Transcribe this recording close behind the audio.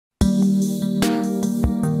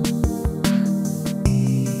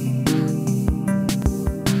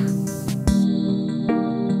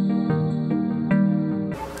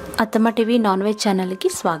అత్తమ్మ TV non veg ఛానల్కి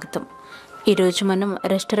స్వాగతం. ఈరోజు మనం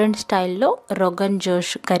రెస్టారెంట్ స్టైల్లో రోగన్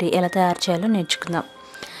జోష్ కర్రీ ఎలా తయారు చేయాలో నేర్చుకుందాం.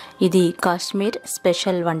 ఇది కాశ్మీర్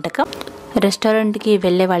స్పెషల్ వంటకం. రెస్టారెంట్కి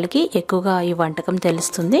వెళ్ళే వాళ్ళకి ఎక్కువగా ఈ వంటకం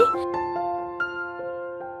తెలుస్తుంది.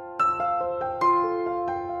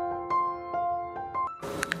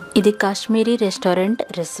 ఇది కాశ్మీరీ రెస్టారెంట్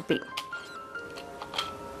రెసిపీ.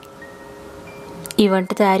 ఈ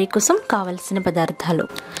వంట తయారీ కోసం కావలసిన పదార్థాలు: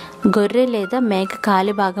 గొర్రె లేదా మేక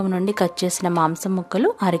కాలి భాగం నుండి కట్ చేసిన మాంసం ముక్కలు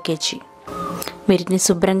 1/2 kg. వీటిని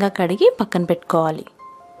శుభ్రంగా కడిగి పక్కన పెట్టుకోవాలి.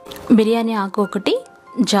 బిర్యానీ ఆకు 1,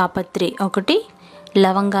 జాపత్రి 1,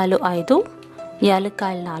 లవంగాలు 5,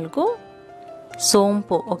 యాలక్కాయలు 4,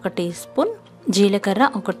 సోంపు 1 టీ స్పూన్, జీలకర్ర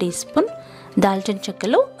 1 టీ స్పూన్, దాల్చిన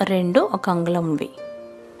చెక్కలు 2 1 అంగుళంవి,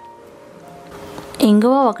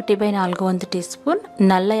 ఇంగువ 1/4 వంతు టీ స్పూన్,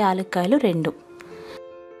 నల్ల యాలక్కాయలు 2.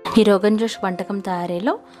 ఈ రోగన్ జోష్ వంటకం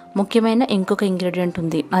తయారీలో ముఖ్యమైన ఇంకొక ఇంగ్రీడియంట్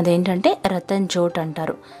ఉంది. అదేంటంటే రతన్ జోట్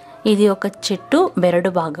అంటారు. ఇది ఒక చెట్టు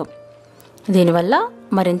బెరడు భాగం. దీనివల్ల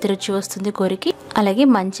మరింత రుచి వస్తుంది కూరకి, అలాగే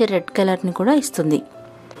మంచి రెడ్ కలర్ని కూడా ఇస్తుంది.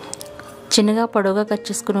 చిన్నగా పొడవుగా కట్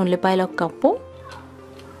చేసుకున్న ఉల్లిపాయలు 1 కప్పు,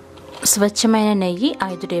 స్వచ్ఛమైన నెయ్యి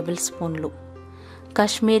 5 టేబుల్ స్పూన్లు,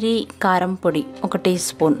 కాశ్మీరీ కారం పొడి 1 టీ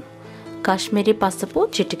స్పూన్, కాశ్మీరీ పసుపు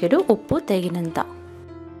చిటికెడు, ఉప్పు తగినంత,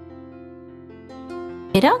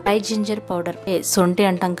 డ్రై జింజర్ పౌడర్ సొంటి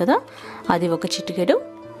అంటాం కదా, అది 1 చిటికెడు,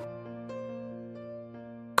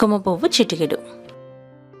 కుంకుమ పువ్వు చిటికెడు,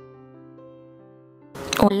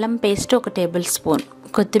 అల్లం పేస్ట్ 1 టేబుల్ స్పూన్,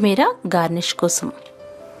 కొత్తిమీర గార్నిష్ కోసం.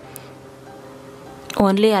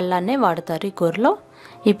 ఓన్లీ అల్లాన్నే వాడతారు ఈ కూరలో.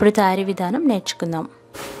 ఇప్పుడు తయారీ విధానం నేర్చుకుందాం.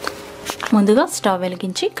 ముందుగా స్టవ్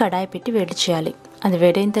వెలిగించి కడాయి పెట్టి వేడి చేయాలి. అది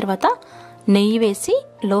వేడైన తర్వాత నెయ్యి వేసి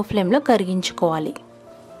లో ఫ్లేమ్లో కరిగించుకోవాలి.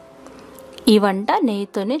 ఈ వంట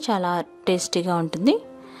నెయ్యితోనే చాలా టేస్టీగా ఉంటుంది.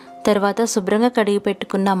 తర్వాత శుభ్రంగా కడిగి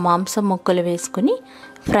పెట్టుకున్న మాంసం ముక్కలు వేసుకుని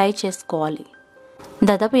ఫ్రై చేసుకోవాలి.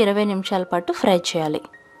 దాదాపు 20 నిమిషాల పాటు ఫ్రై చేయాలి.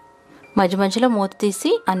 మధ్య మధ్యలో మూత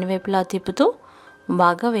తీసి అన్ని వైపులా తిప్పుతూ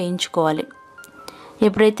బాగా వేయించుకోవాలి.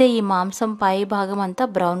 ఎప్పుడైతే ఈ మాంసం పై భాగం అంతా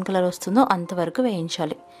బ్రౌన్ కలర్ వస్తుందో అంతవరకు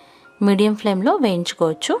వేయించాలి. మీడియం ఫ్లేమ్లో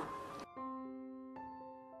వేయించుకోవచ్చు.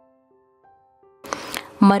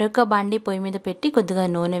 మరొక బాండీ పొయ్యి మీద పెట్టి కొద్దిగా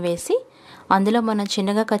నూనె వేసి అందులో మనం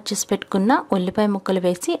చిన్నగా కట్ చేసి పెట్టుకున్న ఉల్లిపాయ ముక్కలు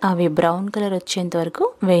వేసి అవి బ్రౌన్ కలర్ వచ్చేంత వరకు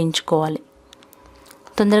వేయించుకోవాలి.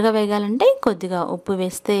 తొందరగా వేగాలంటే కొద్దిగా ఉప్పు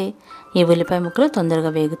వేస్తే ఈ ఉల్లిపాయ ముక్కలు తొందరగా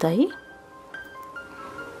వేగుతాయి.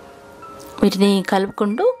 వీటిని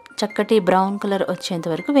కలుపుకుంటూ చక్కటి బ్రౌన్ కలర్ వచ్చేంత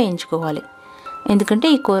వరకు వేయించుకోవాలి. ఎందుకంటే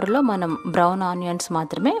ఈ కూరలో మనం బ్రౌన్ ఆనియన్స్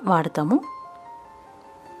మాత్రమే వాడతాము.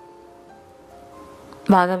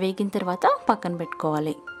 బాగా వేగిన తర్వాత పక్కన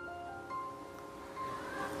పెట్టుకోవాలి.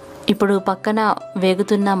 ఇప్పుడు పక్కన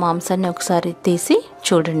వేగుతున్న మాంసాన్ని ఒకసారి తీసి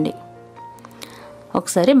చూడండి.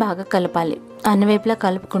 ఒకసారి బాగా కలపాలి. అన్ని వైపులా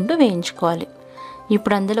కలుపుకుంటూ వేయించుకోవాలి.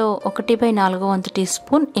 ఇప్పుడు అందులో 1/4 వంతు టీ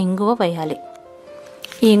స్పూన్ ఇంగువ వేయాలి.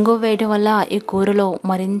 ఈ ఇంగువ వేయడం వల్ల ఈ కూరలో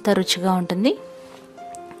మరింత రుచిగా ఉంటుంది.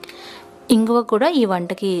 ఇంగువ కూడా ఈ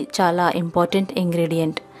వంటకి చాలా ఇంపార్టెంట్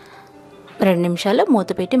ఇంగ్రీడియంట్. 2 నిమిషాలు మూత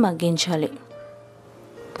పెట్టి మగ్గించాలి.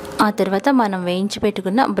 ఆ తర్వాత మనం వేయించి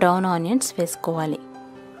పెట్టుకున్న బ్రౌన్ ఆనియన్స్ వేసుకోవాలి.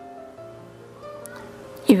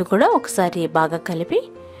 ఇవి కూడా ఒకసారి బాగా కలిపి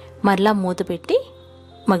మరలా మూత పెట్టి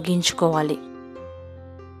మగ్గించుకోవాలి.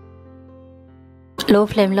 లో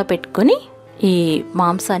ఫ్లేమ్లో పెట్టుకొని ఈ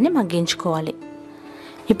మాంసాన్ని మగ్గించుకోవాలి.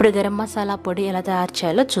 ఇప్పుడు గరం మసాలా పొడి ఎలా తయారు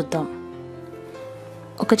చేయాలో చూద్దాం.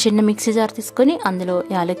 ఒక చిన్న మిక్సీ జార్ తీసుకొని అందులో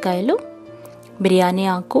యాలక్కాయలు, బిర్యానీ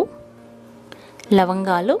ఆకు,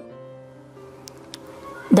 లవంగాలు,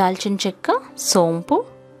 దాల్చిన చెక్క, సోంపు,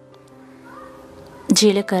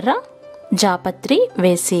 జీలకర్ర, జాపత్రి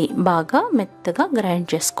వేసి బాగా మెత్తగా గ్రైండ్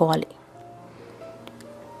చేసుకోవాలి.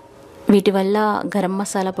 వీటి వల్ల గరం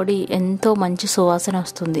మసాలా పొడి ఎంతో మంచి సువాసన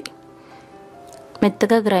వస్తుంది.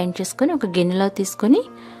 మెత్తగా గ్రైండ్ చేసుకొని ఒక గిన్నెలో తీసుకొని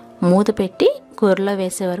మూత పెట్టి కూరలో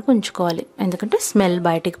వేసే వరకు ఉంచుకోవాలి. ఎందుకంటే స్మెల్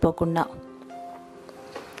బయటికి పోకుండా.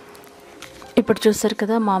 ఇప్పుడు చూసారు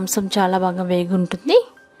కదా, మాంసం చాలా బాగా వేగి ఉంటుంది.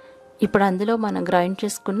 ఇప్పుడు అందులో మనం గ్రైండ్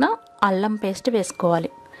చేసుకున్న అల్లం పేస్ట్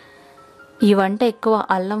వేసుకోవాలి. ఈ వంట ఎక్కువ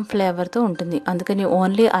అల్లం ఫ్లేవర్తో ఉంటుంది. అందుకని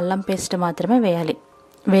ఓన్లీ అల్లం పేస్ట్ మాత్రమే వేయాలి.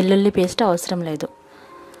 వెల్లుల్లి పేస్ట్ అవసరం లేదు.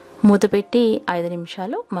 మూత పెట్టి 5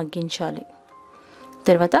 నిమిషాలు మగ్గించాలి.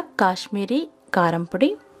 తర్వాత కాశ్మీరీ కారం పొడి,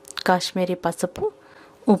 కాశ్మీరీ పసుపు,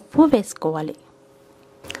 ఉప్పు వేసుకోవాలి.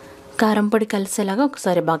 కారం పొడి కలిసేలాగా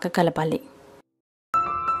ఒకసారి బాగా కలపాలి.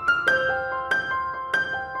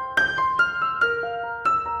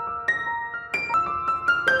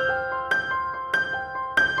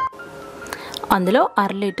 అందులో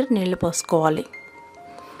 1/2 లీటర్ నీళ్లు పోసుకోవాలి.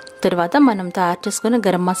 తర్వాత మనం తయారు చేసుకున్న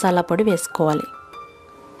గరం మసాలా పొడి వేసుకోవాలి.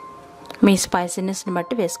 మీ స్పైసీనెస్ని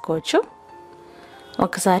బట్టి వేసుకోవచ్చు.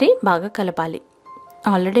 ఒకసారి బాగా కలపాలి.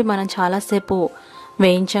 ఆల్రెడీ మనం చాలాసేపు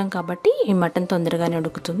వేయించాం కాబట్టి ఈ మటన్ తొందరగానే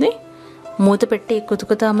ఉడుకుతుంది. మూత పెట్టి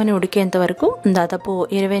కుతుకుతామని ఉడికేంత వరకు దాదాపు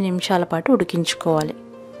 20 నిమిషాల పాటు ఉడికించుకోవాలి.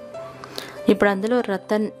 ఇప్పుడు అందులో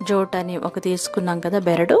రతన్ జోట్ అని ఒక తీసుకున్నాం కదా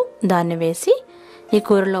బెరడు, దాన్ని వేసి ఈ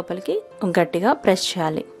కూర లోపలికి గట్టిగా ప్రెస్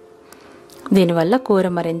చేయాలి. దీనివల్ల కూర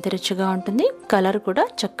మరింత రుచిగా ఉంటుంది. కలర్ కూడా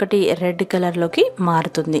చక్కటి రెడ్ కలర్లోకి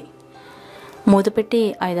మారుతుంది. మూత పెట్టి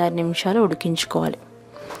 5-6 నిమిషాలు ఉడికించుకోవాలి.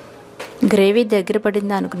 గ్రేవీ దగ్గర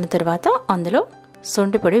పడిందా అనుకున్న తర్వాత అందులో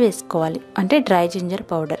సొంటి పొడి వేసుకోవాలి, అంటే డ్రై జింజర్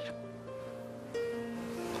పౌడర్.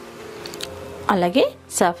 అలాగే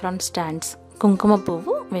సాఫ్రాన్ స్టాండ్స్, కుంకుమ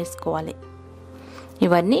పువ్వు వేసుకోవాలి.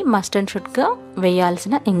 ఇవన్నీ మస్ట్ అండ్ షుడ్గా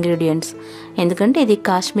వేయాల్సిన ఇంగ్రీడియంట్స్. ఎందుకంటే ఇది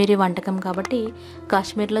కాశ్మీరీ వంటకం కాబట్టి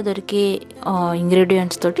కాశ్మీర్లో దొరికే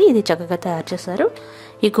ఇంగ్రీడియంట్స్ తోటి ఇది చక్కగా తయారు చేస్తారు.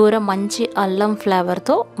 ఈ కూర మంచి అల్లం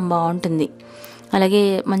ఫ్లేవర్తో బాగుంటుంది. అలాగే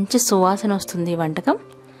మంచి సువాసన వస్తుంది ఈ వంటకం.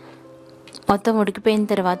 మొత్తం ఉడికిపోయిన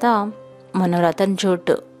తర్వాత మనం రతన్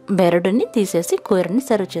జోట్ బెరడుని తీసేసి కూరని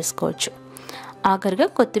సర్వ్ చేసుకోవచ్చు. ఆఖరిగా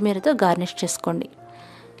కొత్తిమీరతో గార్నిష్ చేసుకోండి.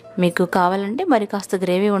 మీకు కావాలంటే మరి కాస్త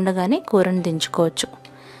గ్రేవీ ఉండగానే కూరని దించుకోవచ్చు.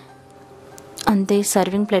 అంతే,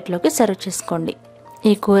 సర్వింగ్ ప్లేట్లోకి సర్వ్ చేసుకోండి.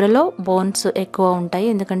 ఈ కూరలో బోన్స్ ఎక్కువ ఉంటాయి,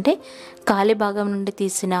 ఎందుకంటే కాలి భాగం నుండి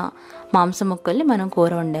తీసిన మాంసం ముక్కల్ని మనం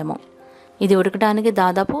కూర వండాము. ఇది ఉడకడానికి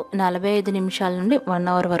దాదాపు 45 నిమిషాల నుండి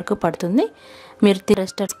 1 అవర్ వరకు పడుతుంది. మీరు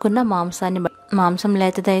రెస్ట్ చేసుకున్న మాంసం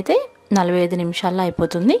లేతదైతే 45 నిమిషాల్లో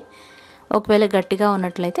అయిపోతుంది. ఒకవేళ గట్టిగా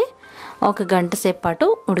ఉన్నట్లయితే 1 గంట సేపు పాటు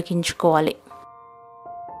ఉడికించుకోవాలి.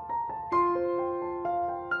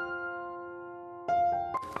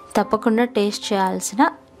 తప్పకుండా టేస్ట్ చేయాల్సిన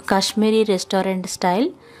కాశ్మీరీ రెస్టారెంట్ స్టైల్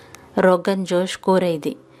రోగన్ జోష్ కూర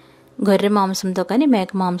ఇది. గొర్రె మాంసంతో కానీ మేక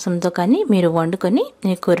మాంసంతో కానీ మీరు వండుకొని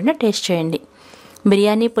ఈ కూరని టేస్ట్ చేయండి.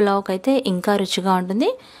 బిర్యానీ పులావ్కి అయితే ఇంకా రుచిగా ఉంటుంది.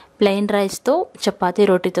 ప్లెయిన్ రైస్తో, చపాతీ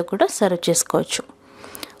రోటీతో కూడా సర్వ్ చేసుకోవచ్చు.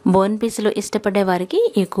 బోన్ పీసులు ఇష్టపడే వారికి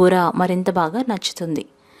ఈ కూర మరింత బాగా నచ్చుతుంది.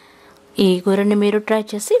 ఈ కూరని మీరు ట్రై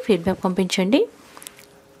చేసి ఫీడ్బ్యాక్ పంపించండి.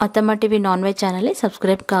 అత్తమ్మ టీవీ నాన్ వెజ్ ఛానల్ని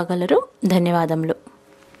సబ్స్క్రైబ్ కాగలరు. ధన్యవాదములు.